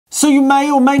So you may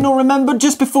or may not remember,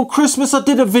 just before Christmas I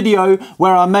did a video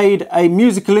where I made a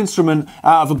musical instrument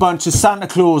out of a bunch of Santa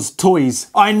Claus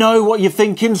toys. I know what you're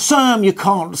thinking, Sam, you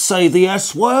can't say the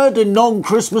S word in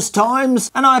non-Christmas times,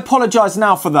 and I apologise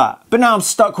now for that. But now I'm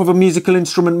stuck with a musical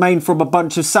instrument made from a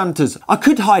bunch of Santas. I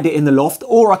could hide it in the loft,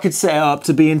 or I could set it up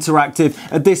to be interactive,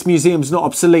 and this museum's not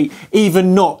obsolete,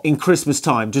 even not in Christmas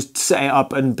time. Just set it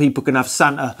up and people can have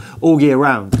Santa all year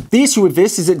round. The issue with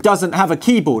this is it doesn't have a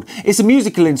keyboard. It's a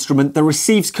musical instrument that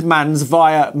receives commands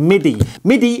via MIDI.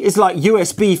 MIDI is like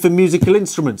USB for musical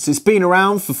instruments. It's been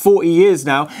around for 40 years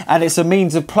now, and it's a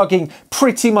means of plugging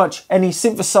pretty much any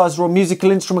synthesizer or musical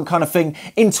instrument kind of thing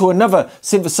into another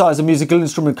synthesizer musical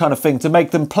instrument kind of thing to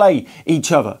make them play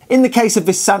each other. In the case of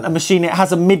this Santa machine, it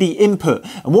has a MIDI input,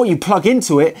 and what you plug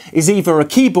into it is either a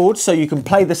keyboard, so you can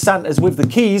play the Santas with the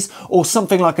keys, or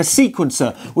something like a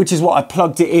sequencer, which is what I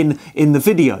plugged it in the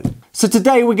video. So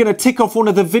today we're going to tick off one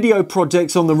of the video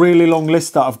projects on the really long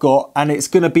list that I've got, and it's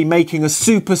going to be making a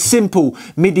super simple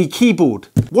MIDI keyboard.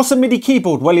 What's a MIDI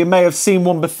keyboard? Well, you may have seen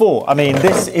one before. I mean,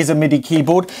 this is a MIDI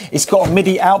keyboard. It's got a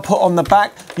MIDI output on the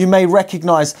back. You may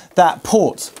recognize that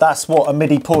port. That's what a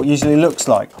MIDI port usually looks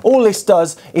like. All this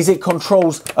does is it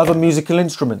controls other musical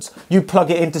instruments. You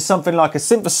plug it into something like a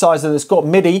synthesizer that's got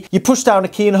MIDI, you push down a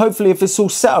key, and hopefully if it's all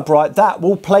set up right, that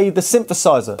will play the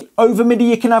synthesizer. Over MIDI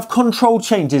you can have control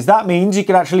changes. That means you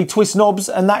can actually twist knobs,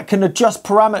 and that can adjust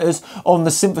parameters on the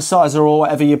synthesizer or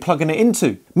whatever you're plugging it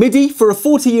into. MIDI, for a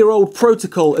 40-year-old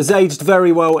protocol, has aged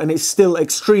very well and it's still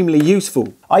extremely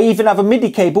useful. I even have a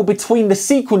MIDI cable between the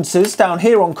sequencers down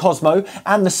here on Cosmo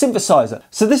and the synthesizer.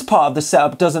 So this part of the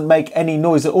setup doesn't make any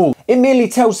noise at all. It merely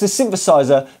tells the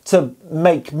synthesizer to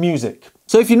make music.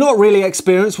 So if you're not really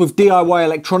experienced with DIY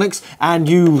electronics and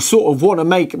you sort of want to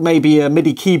make maybe a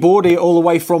MIDI keyboard all the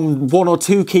way from 1 or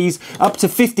 2 keys up to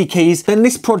 50 keys, then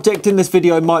this project in this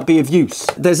video might be of use.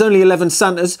 There's only 11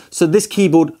 Santas, so this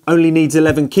keyboard only needs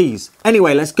 11 keys.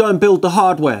 Anyway, let's go and build the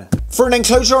hardware. For an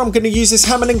enclosure, I'm going to use this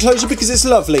Hammond enclosure because it's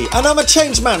lovely, and I'm a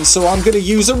change man, so I'm going to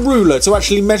use a ruler to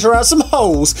actually measure out some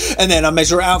holes, and then I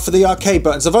measure it out for the arcade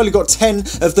buttons. I've only got 10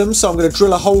 of them, so I'm going to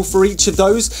drill a hole for each of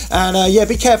those, and yeah,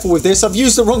 be careful with this. I've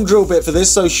used the wrong drill bit for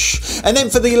this, so shh. And then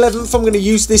for the 11th, I'm going to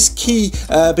use this key,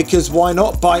 because why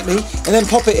not, bite me, and then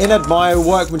pop it in, admire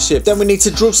workmanship. Then we need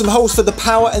to drill some holes for the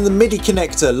power and the MIDI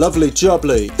connector, lovely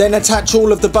jubbly. Then attach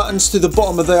all of the buttons to the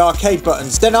bottom of the arcade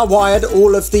buttons. Then I wired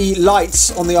all of the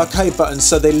lights on the arcade buttons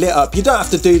so they lit up. You don't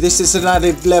have to do this, it's an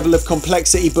added level of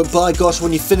complexity, but by gosh,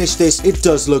 when you finish this, it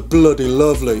does look bloody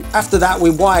lovely. After that,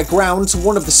 we wire ground to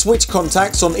one of the switch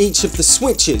contacts on each of the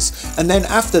switches, and then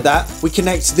after that, we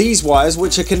connect these wires,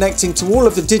 which are connecting to all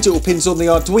of the digital pins on the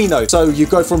Arduino. So you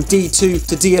go from D2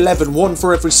 to D11, one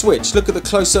for every switch. Look at the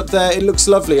close-up there, it looks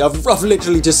lovely. I've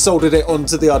literally just soldered it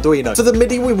onto the Arduino. For the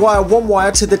MIDI, we wire one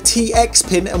wire to the TX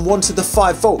pin and one to the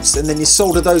 5 volts, and then you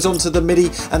solder those onto the MIDI,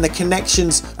 and the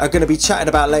connections are going to be chatted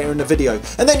about later in the video.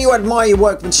 And then you admire your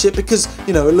workmanship because,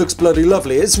 you know, it looks bloody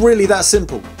lovely. It's really that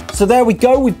simple. So there we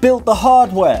go, we've built the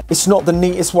hardware. It's not the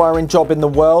neatest wiring job in the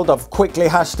world. I've quickly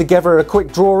hashed together a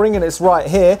quick drawing and it's right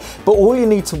here. But all you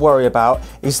need to worry about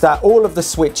is that all of the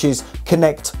switches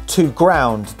connect to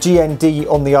ground, GND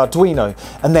on the Arduino.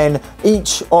 And then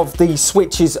each of the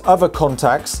switches' other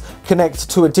contacts connect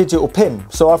to a digital pin.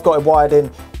 So I've got it wired in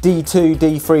D2,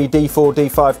 D3, D4,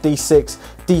 D5, D6,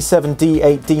 D7,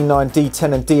 D8, D9,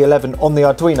 D10 and D11 on the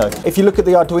Arduino. If you look at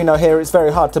the Arduino here, it's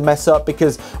very hard to mess up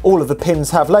because all of the pins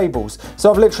have labels.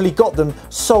 So I've literally got them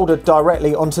soldered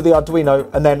directly onto the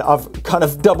Arduino, and then I've kind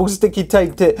of double sticky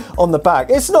taped it on the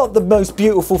back. It's not the most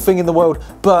beautiful thing in the world,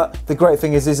 but the great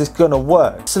thing is it's gonna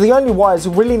work. So the only wires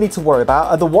you really need to worry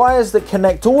about are the wires that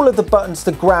connect all of the buttons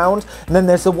to ground, and then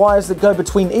there's the wires that go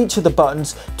between each of the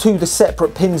buttons to the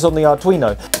separate pins on the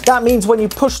Arduino. That means when you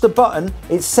push the button,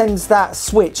 it sends that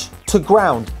switch to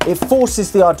ground. It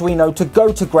forces the Arduino to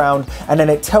go to ground, and then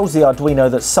it tells the Arduino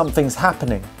that something's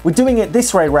happening. We're doing it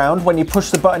this way round. When you push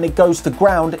the button, it goes to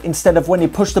ground, instead of when you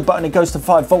push the button, it goes to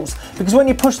 5 volts. Because when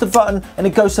you push the button and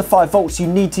it goes to 5 volts, you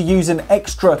need to use an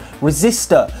extra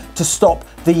resistor to stop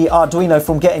the Arduino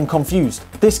from getting confused.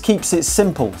 This keeps it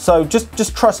simple, so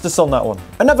just trust us on that one.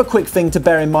 Another quick thing to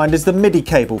bear in mind is the MIDI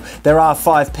cable. There are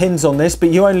 5 pins on this, but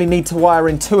you only need to wire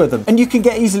in 2 of them. And you can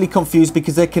get easily confused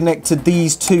because they're connected to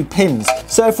these 2 pins.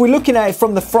 So if we're looking at it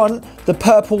from the front, the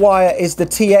purple wire is the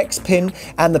TX pin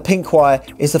and the pink wire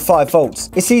is the 5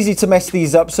 volts. It's easy to mess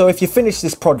these up, so if you finish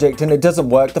this project and it doesn't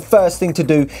work, the first thing to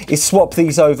do is swap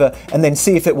these over and then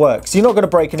see if it works. You're not going to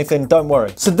break anything, don't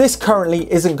worry. So this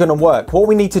currently isn't going to work. What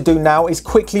we need to do now is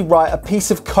quickly write a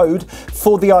piece of code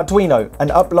for the Arduino and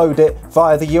upload it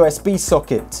via the USB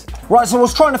socket. Right, so I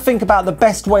was trying to think about the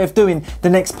best way of doing the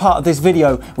next part of this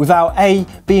video without A,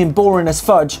 being boring as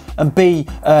fudge, and B,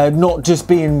 not just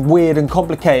being weird and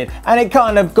complicated. And it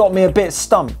kind of got me a bit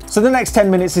stumped. So the next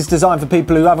 10 minutes is designed for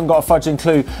people who haven't got a fudging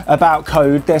clue about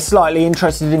code. They're slightly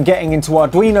interested in getting into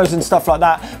Arduinos and stuff like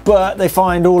that, but they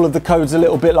find all of the codes a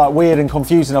little bit like weird and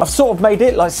confusing. I've sort of made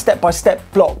it like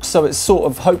step-by-step blocks, so it sort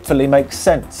of hopefully makes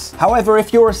sense. However,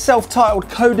 if you're a self-titled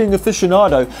coding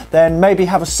aficionado, then maybe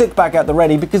have a sick bag at the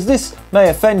ready, because this may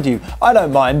offend you. I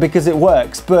don't mind because it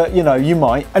works, but you know, you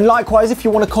might. And likewise, if you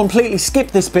want to completely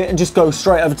skip this bit and just go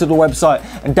straight over to the website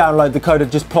and download the code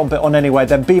and just plonk it on anyway,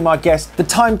 then be my guest. The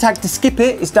time tag to skip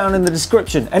it is down in the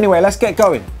description. Anyway, let's get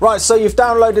going. Right, so you've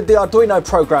downloaded the Arduino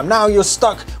program. Now you're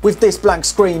stuck with this blank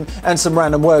screen and some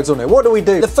random words on it. What do we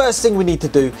do? The first thing we need to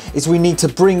do is we need to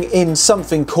bring in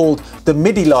something called the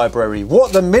MIDI library.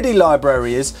 What the MIDI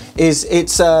library is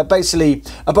it's basically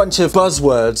a bunch of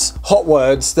buzzwords, hot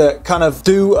words that kind of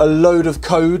do a load of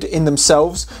code in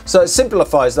themselves. So it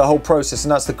simplifies the whole process,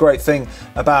 and that's the great thing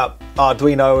about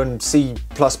Arduino and C++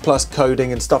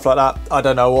 coding and stuff like that. I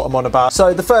don't know what I'm on about.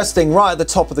 So the first thing right at the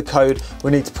top of the code,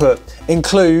 we need to put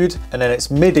include, and then it's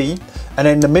MIDI, and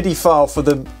then the MIDI file for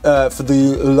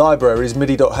the library is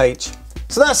midi.h.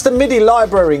 So that's the MIDI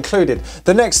library included.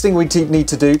 The next thing we need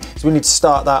to do is we need to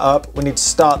start that up. We need to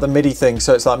start the MIDI thing.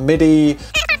 So it's like MIDI.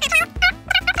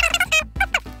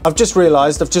 I've just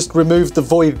realized I've just removed the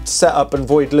void setup and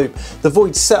void loop. The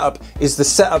void setup is the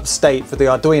setup state for the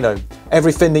Arduino.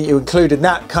 Everything that you include in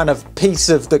that kind of piece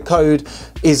of the code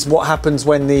is what happens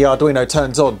when the Arduino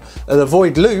turns on. The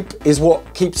void loop is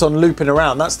what keeps on looping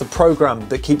around. That's the program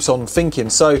that keeps on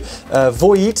thinking. So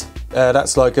void,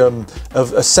 that's like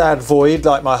a sad void,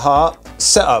 like my heart.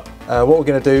 Setup. What we're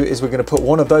going to do is we're going to put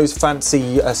one of those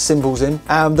fancy symbols in.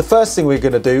 And the first thing we're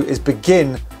going to do is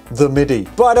begin the MIDI.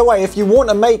 By the way, if you want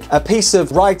to make a piece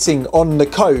of writing on the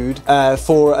code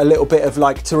for a little bit of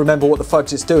like to remember what the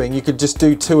fudge it's doing, you could just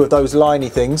do two of those liney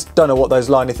things. Don't know what those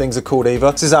liney things are called either.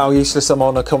 This is how useless I'm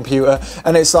on a computer.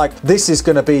 And it's like, this is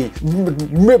going to be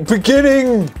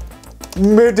beginning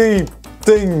MIDI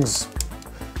things.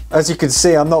 As you can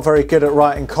see, I'm not very good at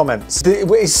writing comments.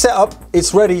 It's set up,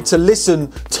 it's ready to listen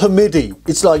to MIDI.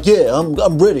 It's like, yeah,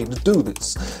 I'm ready to do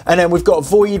this. And then we've got a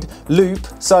void loop.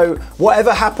 So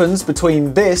whatever happens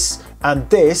between this and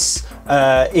this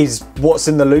is what's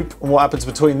in the loop, and what happens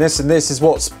between this and this is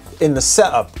what's in the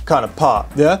setup kind of part.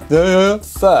 Yeah?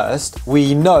 First,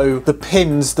 we know the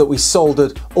pins that we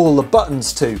soldered all the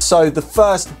buttons to. So the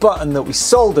first button that we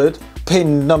soldered,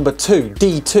 pin number 2,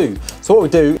 D2. So what we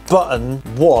do, button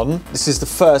 1, this is the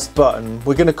first button,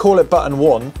 we're going to call it button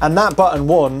 1, and that button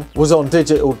 1 was on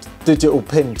digital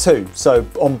pin 2, so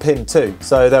on pin 2.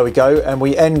 So there we go, and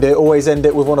we end it, always end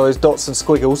it with one of those dots and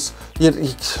squiggles. You're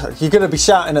going to be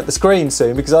shouting at the screen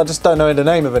soon because I just don't know the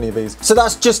name of any of these. So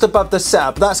that's just above the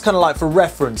setup. That's kind of like for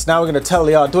reference. Now we're going to tell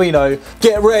the Arduino,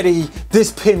 get ready,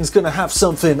 this pin's going to have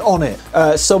something on it.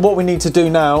 So what we need to do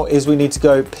now is we need to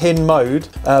go pin mode,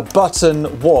 button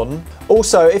 1.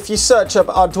 Also, if you search up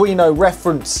Arduino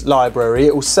reference library,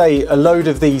 it will say a load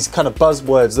of these kind of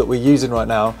buzzwords that we're using right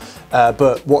now,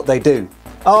 but what they do.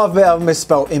 Oh, I've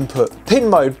misspelled input. Pin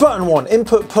mode, button 1,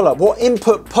 input pull-up. What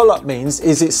input pull-up means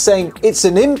is it's saying it's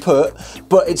an input,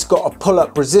 but it's got a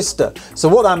pull-up resistor. So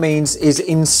what that means is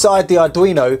inside the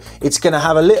Arduino, it's going to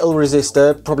have a little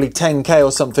resistor, probably 10K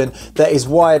or something, that is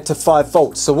wired to 5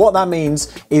 volts. So what that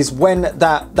means is when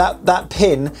that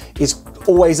pin is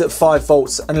always at 5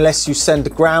 volts unless you send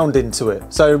ground into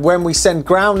it. So when we send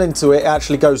ground into it, it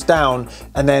actually goes down,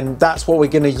 and then that's what we're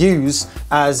going to use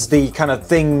as the kind of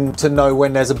thing to know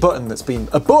when there's a button that's been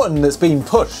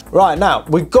pushed. Right, now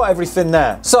we've got everything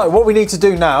there. So what we need to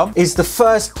do now is the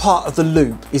first part of the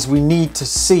loop is we need to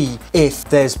see if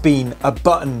there's been a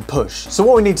button push. So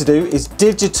what we need to do is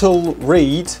digital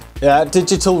read. Yeah,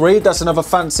 digital read, that's another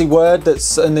fancy word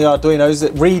that's in the Arduinos.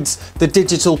 It reads the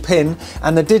digital pin,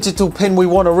 and the digital pin we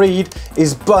want to read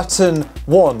is button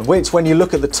 1, which when you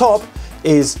look at the top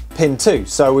is pin 2.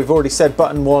 So we've already said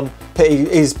button 1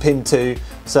 is pin 2.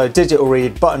 So digital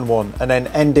read button 1, and then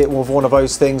end it with one of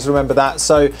those things. Remember that.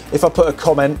 So if I put a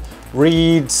comment,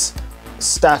 reads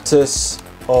status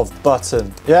of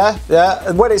button. Yeah.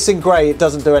 And when it's in grey, it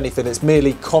doesn't do anything. It's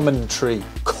merely commentating.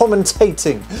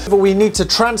 But we need to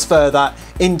transfer that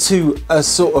into a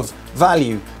sort of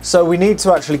value. So we need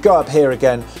to actually go up here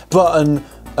again. Button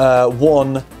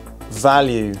 1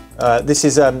 value. This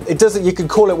is it doesn't. You can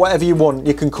call it whatever you want.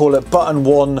 You can call it button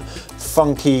 1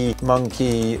 funky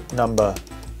monkey number.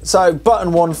 So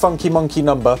button 1, funky monkey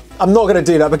number. I'm not gonna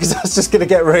do that because that's just gonna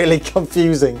get really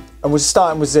confusing. And we're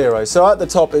starting with 0. So at the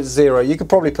top it's 0. You could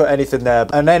probably put anything there.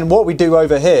 And then what we do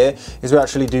over here is we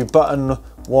actually do button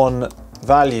 1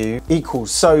 value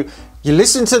equals. So you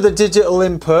listen to the digital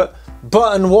input,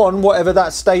 button 1, whatever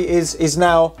that state is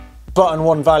now button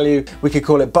 1 value. We could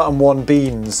call it button 1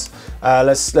 beans.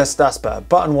 That's better.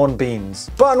 Button 1 beans.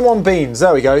 Button 1 beans,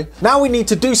 there we go. Now we need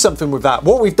to do something with that.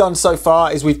 What we've done so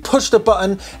far is we've pushed a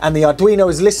button and the Arduino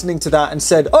is listening to that and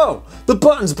said, oh, the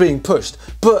button's being pushed.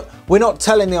 But we're not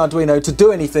telling the Arduino to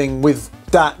do anything with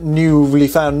that newly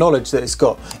found knowledge that it's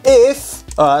got. If,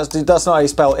 that's not how you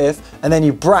spell if, and then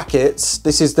you brackets,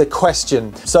 this is the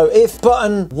question. So if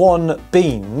button 1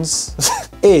 beans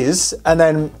is, and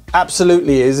then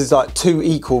absolutely is like 2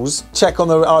 equals, check on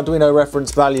the Arduino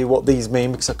reference value what these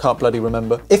mean because I can't bloody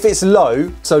remember. If it's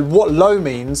low, so what low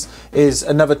means is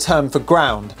another term for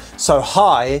ground. So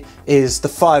high is the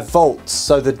 5 volts.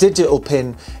 So the digital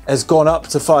pin has gone up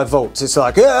to 5 volts. It's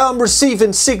like, yeah, I'm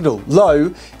receiving signal.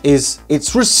 Low is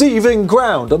it's receiving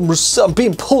ground. I'm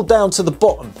being pulled down to the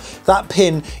bottom. That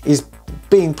pin is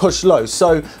being pushed low.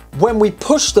 So when we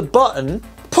push the button,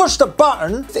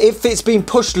 if it's being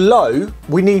pushed low,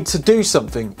 we need to do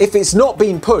something. If it's not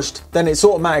being pushed, then it's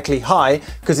automatically high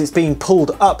because it's being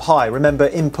pulled up high. Remember,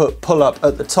 input, pull up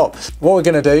at the top. What we're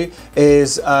gonna do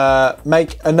is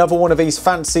make another one of these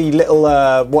fancy little,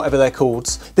 whatever they're called.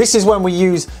 This is when we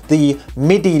use the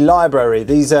MIDI library.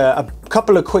 These are a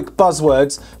couple of quick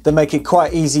buzzwords that make it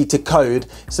quite easy to code.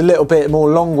 It's a little bit more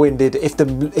long-winded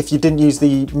if you didn't use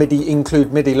the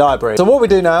include MIDI library. So what we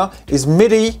do now is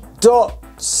MIDI dot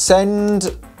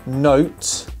send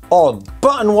note on.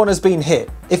 Button 1 has been hit.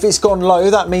 If it's gone low,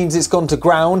 that means it's gone to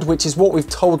ground, which is what we've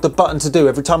told the button to do.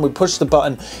 Every time we push the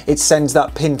button, it sends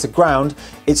that pin to ground.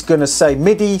 It's gonna say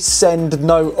MIDI send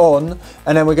note on,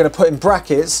 and then we're gonna put in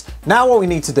brackets. Now what we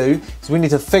need to do is we need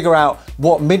to figure out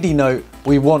what MIDI note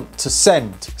we want to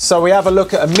send. So we have a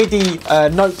look at a MIDI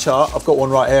note chart. I've got one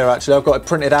right here actually, I've got it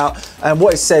printed out. And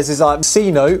what it says is like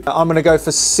C note. I'm gonna go for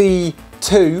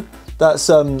C2. That's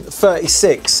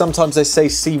 36. Sometimes they say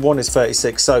C1 is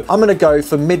 36. So I'm gonna go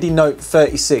for MIDI note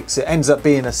 36. It ends up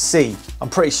being a C. I'm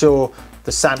pretty sure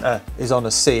the Santa is on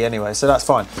a C anyway, so that's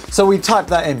fine. So we type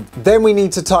that in. Then we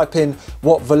need to type in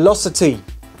what velocity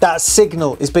that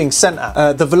signal is being sent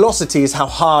at. The velocity is how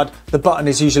hard the button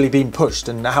is usually being pushed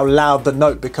and how loud the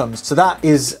note becomes. So that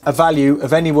is a value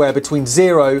of anywhere between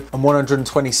 0 and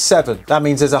 127. That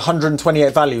means there's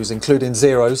 128 values, including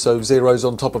 0. So 0's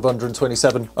on top of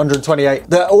 127,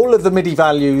 128. All of the MIDI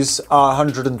values are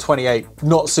 128.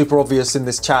 Not super obvious in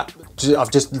this chat.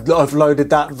 I've loaded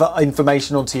that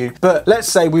information onto you. But let's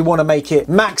say we want to make it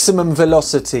maximum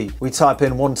velocity. We type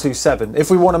in 127. If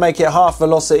we want to make it half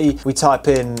velocity, we type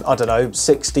in, I don't know,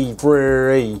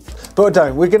 63. But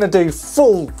don't. We're going to do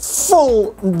full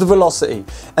velocity.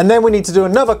 And then we need to do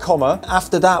another comma.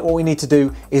 After that, what we need to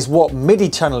do is what MIDI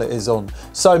channel it is on.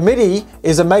 So MIDI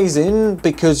is amazing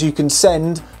because you can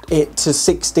send it to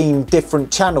 16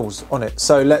 different channels on it.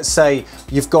 So let's say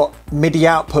you've got MIDI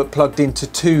output plugged into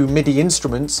 2 MIDI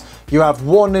instruments. You have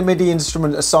one MIDI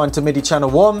instrument assigned to MIDI channel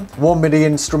 1, one MIDI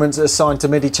instrument assigned to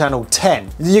MIDI channel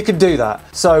 10. You can do that.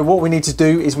 So what we need to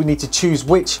do is we need to choose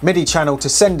which MIDI channel to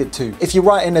send it to. If you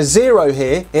write in a 0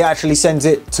 here, it actually sends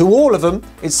it to all of them.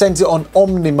 It sends it on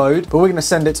Omni mode, but we're gonna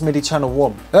send it to MIDI channel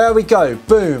 1. There we go,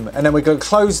 boom. And then we're gonna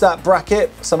close that bracket,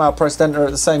 somehow pressed enter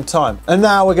at the same time. And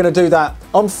now we're gonna do that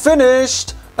on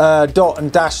finished dot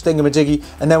and dash thingamajiggy,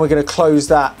 and then we're going to close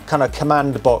that kind of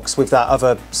command box with that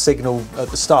other signal at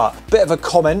the start. Bit of a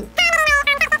comment.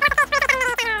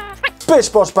 Bish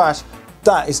bosh bash.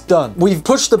 That is done. We've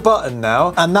pushed the button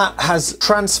now, and that has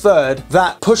transferred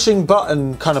that pushing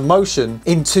button kind of motion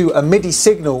into a MIDI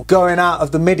signal going out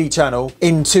of the MIDI channel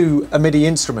into a MIDI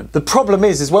instrument. The problem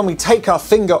is when we take our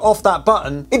finger off that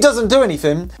button, it doesn't do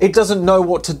anything. It doesn't know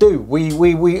what to do.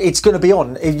 It's going to be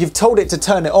on. You've told it to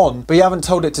turn it on, but you haven't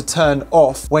told it to turn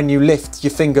off when you lift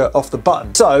your finger off the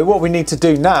button. So what we need to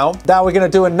do now we're going to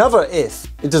do another if.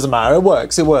 It doesn't matter, it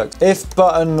works. If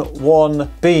button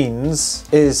 1 beans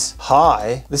is high,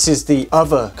 this is the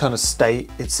other kind of state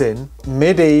it's in.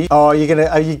 MIDI, are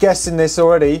you guessing this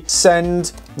already?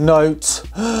 Send note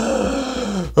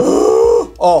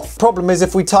off. Problem is,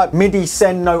 if we type MIDI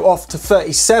send note off to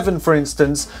 37, for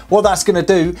instance, what that's going to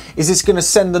do is it's going to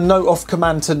send the note off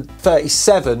command to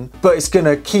 37, but it's going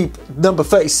to keep number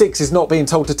 36 is not being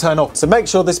told to turn off. So make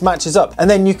sure this matches up, and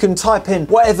then you can type in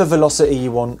whatever velocity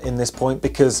you want in this point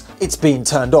because it's being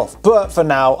turned off. But for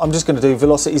now, I'm just going to do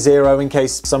velocity 0 in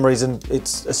case for some reason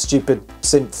it's a stupid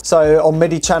synth. So on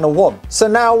MIDI channel 1. So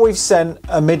now we've sent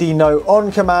a MIDI note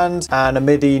on command and a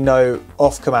MIDI note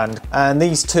off command, and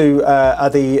these two are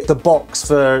the box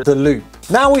for the loop.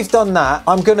 Now we've done that,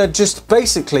 I'm gonna just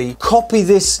basically copy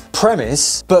this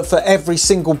premise, but for every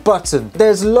single button.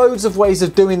 There's loads of ways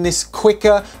of doing this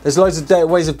quicker. There's loads of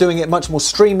ways of doing it much more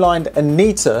streamlined and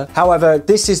neater. However,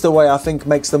 this is the way I think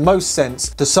makes the most sense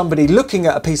to somebody looking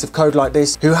at a piece of code like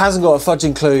this who hasn't got a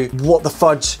fudging clue what the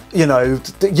fudge, you know,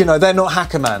 they're not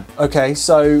hacker man. Okay,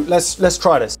 so let's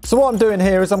try this. So what I'm doing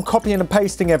here is I'm copying and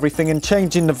pasting everything and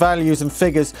changing the values and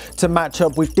figures to match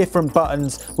up with different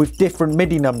buttons with different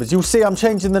MIDI numbers. You'll see I'm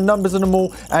changing the numbers on them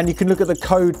all, and you can look at the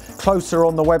code closer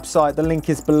on the website. The link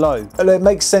is below. It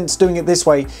makes sense doing it this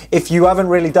way if you haven't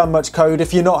really done much code,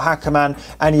 if you're not hacker man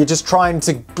and you're just trying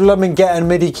to blooming get a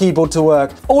MIDI keyboard to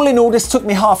work. All in all, this took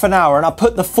me half an hour, and I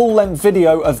put the full-length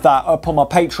video of that up on my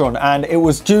Patreon, and it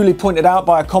was duly pointed out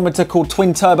by a commenter called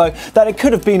Twin Turbo that it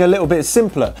could have been a little bit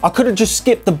simpler. I could have just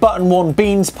skipped the button 1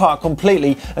 beans part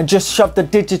completely and just shoved the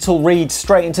digital read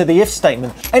straight into the if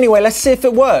statement. Anyway, let's see if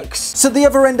it works. So the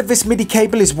other end of this MIDI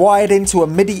cable is wired into a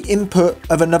MIDI input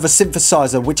of another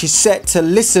synthesizer, which is set to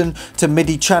listen to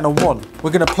MIDI channel 1.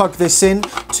 We're going to plug this in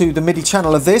to the MIDI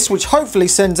channel of this, which hopefully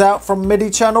sends out from MIDI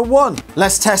channel 1.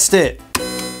 Let's test it.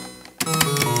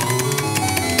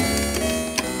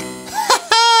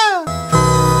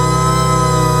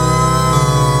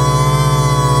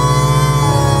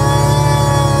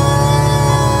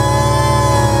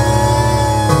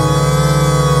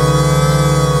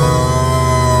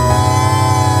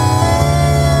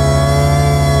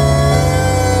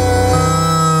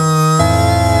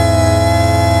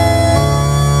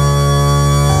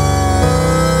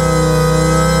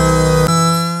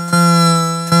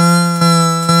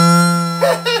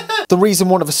 The reason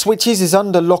one of the switches is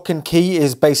under lock and key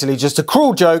is basically just a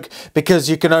cruel joke, because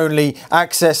you can only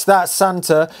access that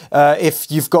Santa if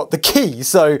you've got the key.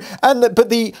 So, but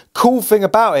the cool thing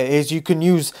about it is you can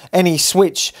use any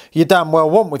switch you damn well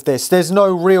want with this. There's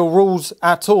no real rules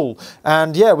at all.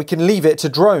 And yeah, we can leave it to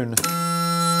drone.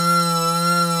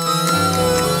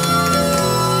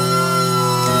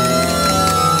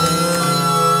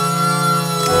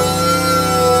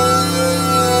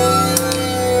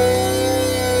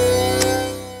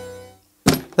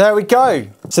 There we go.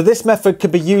 So this method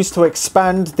could be used to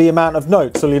expand the amount of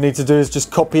notes. All you need to do is just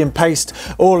copy and paste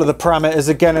all of the parameters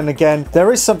again and again.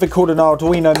 There is something called an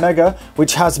Arduino Mega,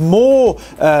 which has more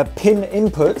pin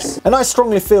inputs. And I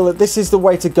strongly feel that this is the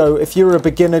way to go if you're a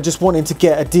beginner just wanting to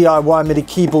get a DIY MIDI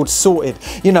keyboard sorted.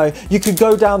 You know, you could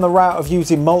go down the route of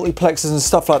using multiplexers and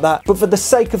stuff like that, but for the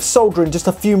sake of soldering just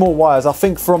a few more wires, I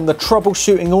think from the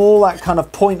troubleshooting, all that kind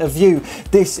of point of view,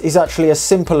 this is actually a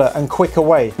simpler and quicker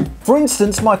way. For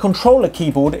instance, my controller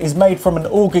keyboard is made from an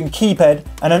organ keybed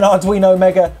and an Arduino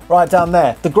Mega right down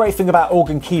there. The great thing about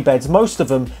organ keybeds, most of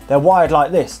them, they're wired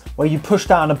like this, where you push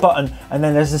down a button and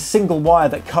then there's a single wire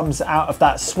that comes out of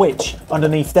that switch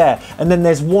underneath there. And then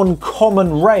there's one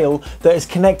common rail that is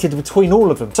connected between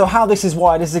all of them. So how this is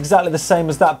wired is exactly the same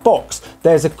as that box.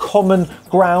 There's a common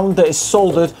ground that is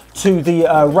soldered to the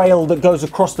rail that goes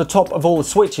across the top of all the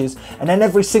switches, and then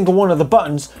every single one of the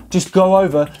buttons just go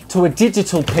over to a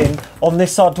digital pin on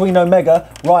this Arduino Mega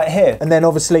right here. And then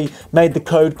obviously made the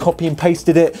code, copy and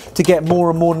pasted it to get more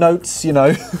and more notes, you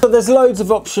know. So there's loads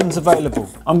of options available.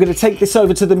 I'm going to take this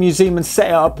over to the museum and set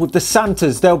it up with the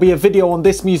Santas. There'll be a video on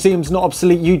this Museum's Not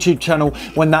Obsolete YouTube channel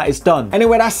when that is done.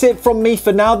 Anyway, that's it from me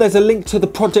for now. There's a link to the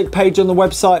project page on the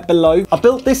website below. I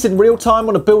built this in real time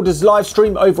on a builder's live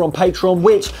stream over on Patreon,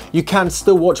 which you can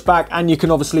still watch back, and you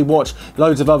can obviously watch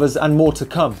loads of others and more to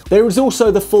come. There is also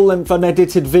the full-length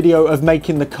unedited video of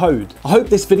making the code. I hope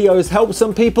this video has helped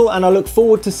some people, and I look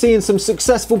forward to seeing some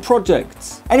successful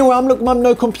projects. Anyway, I'm Look Mum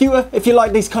No Computer. If you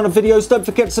like these kind of videos, don't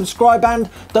forget to subscribe and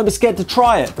don't be scared to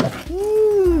try it.